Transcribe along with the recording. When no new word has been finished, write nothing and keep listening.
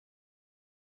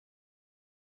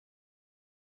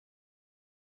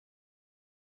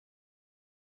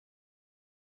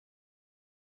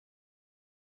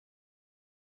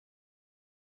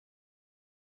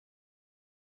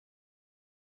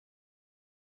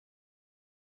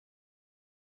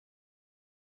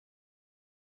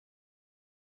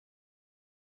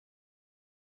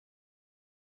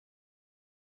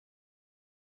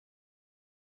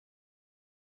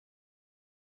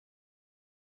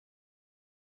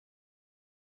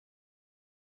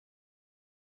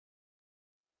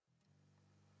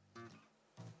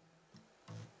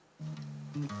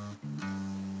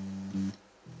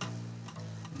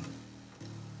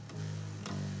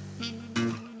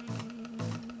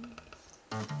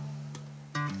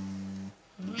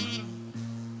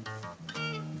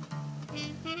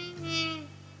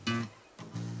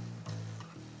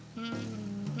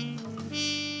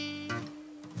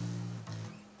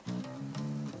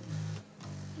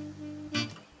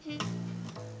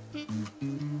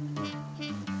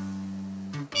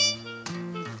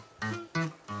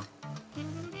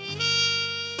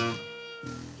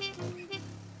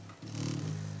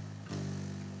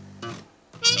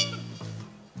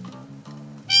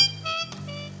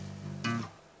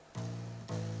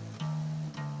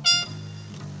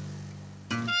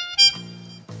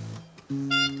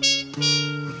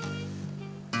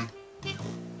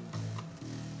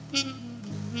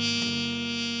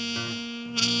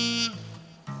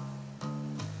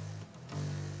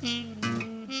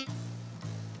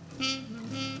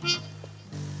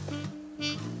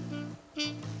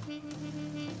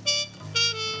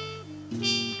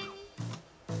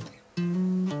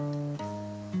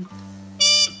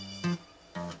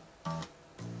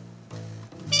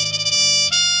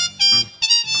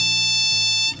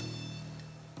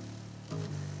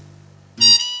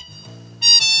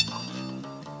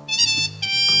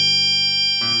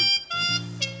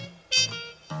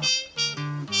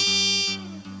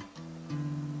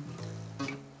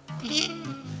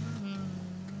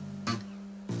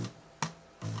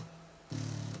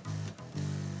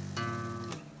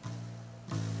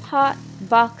Hot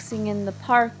boxing in the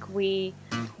park, we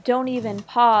don't even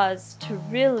pause to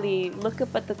really look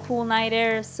up at the cool night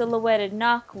air silhouetted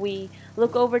knock. We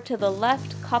look over to the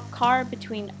left, cop car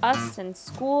between us and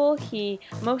school. He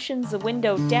motions the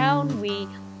window down. We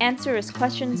answer his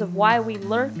questions of why we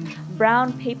lurk.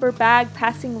 Brown paper bag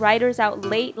passing riders out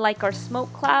late like our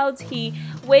smoke clouds. He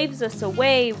waves us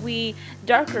away. We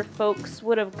darker folks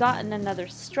would have gotten another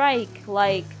strike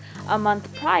like a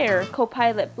month prior.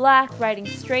 Co-pilot Black, riding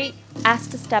straight,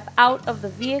 asked to step out of the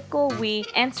vehicle. We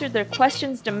answered their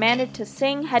questions, demanded to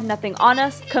sing, had nothing on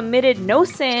us, committed no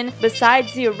sin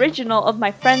besides the original of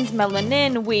my friend's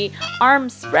melanin. We,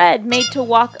 arms spread, made to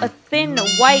walk a thin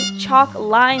white chalk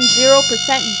line,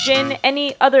 0% gin,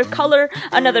 any other color,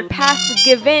 another path to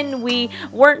give in. We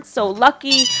weren't so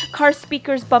lucky. Car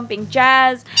speakers bumping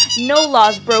jazz, no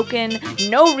laws broken,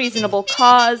 no reasonable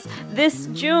cause. This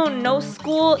June, no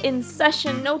school in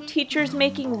session, no teachers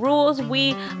making rules.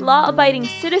 We law-abiding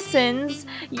citizens,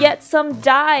 yet some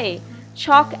die.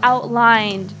 Chalk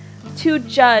outlined, to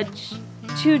judge,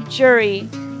 to jury,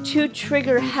 to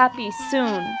trigger happy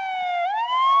soon.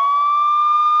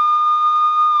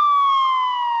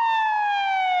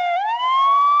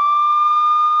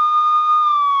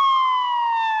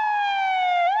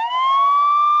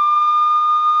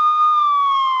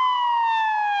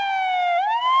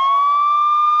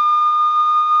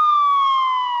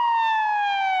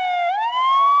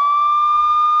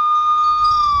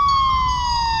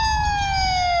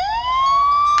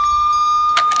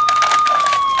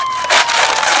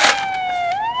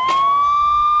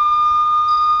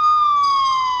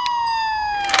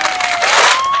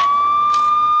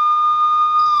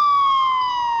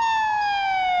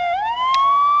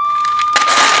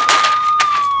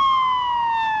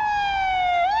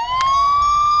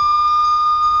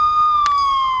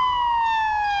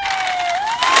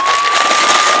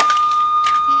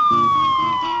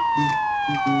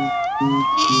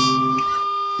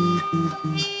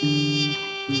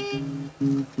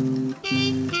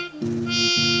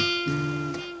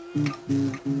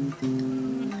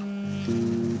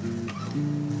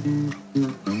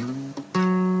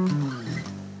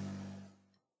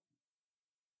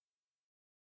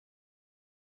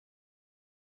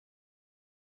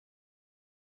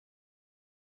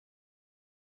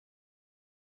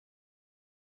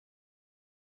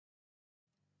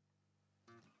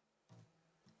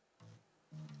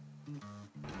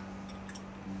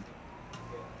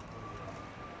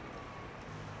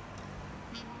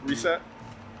 Reset?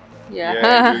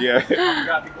 Yeah. Yeah. I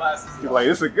forgot the glasses. You're like,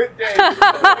 it's a good day.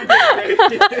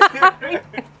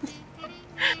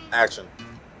 Action.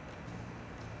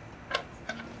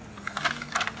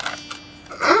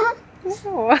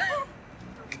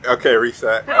 Okay,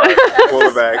 reset. All right, pull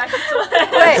it back.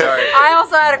 Wait, I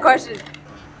also had a question.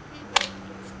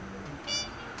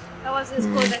 That wasn't as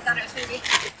cool as I thought it was going to be.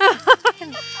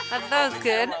 That was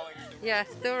good. Yeah,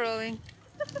 still rolling.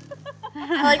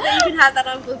 I like that you can have that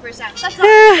on blooper sound. That's not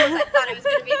as cool as I thought it was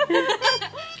going to be.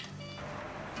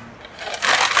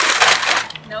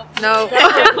 Nope. No.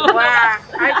 Wow.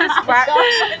 I just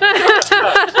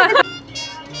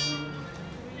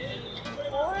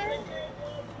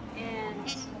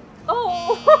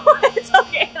It's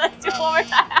okay. Let's do it one more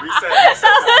time. Reset.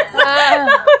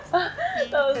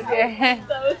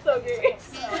 That was so great.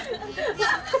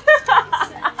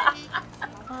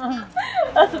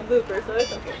 That's a blooper, so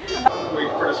it's okay.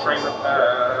 Wait for this train to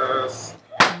pass.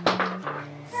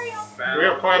 Can we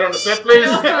have quiet on the set, please?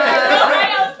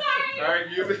 Alright,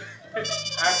 you.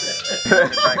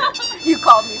 You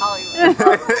called me Hollywood.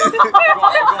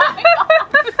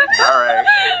 Alright.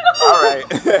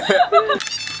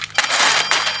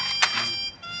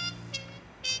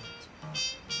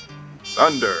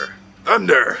 Thunder.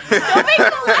 Thunder. Don't make me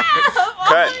laugh.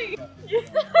 Cut.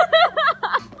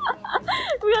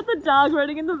 We got the dog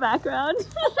running in the background.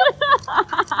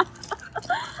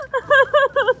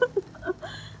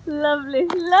 Lovely,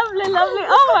 lovely, lovely.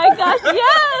 Oh my gosh,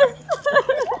 yes!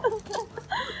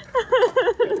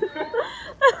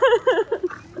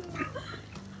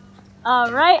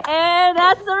 All right, and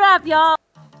that's a wrap, y'all.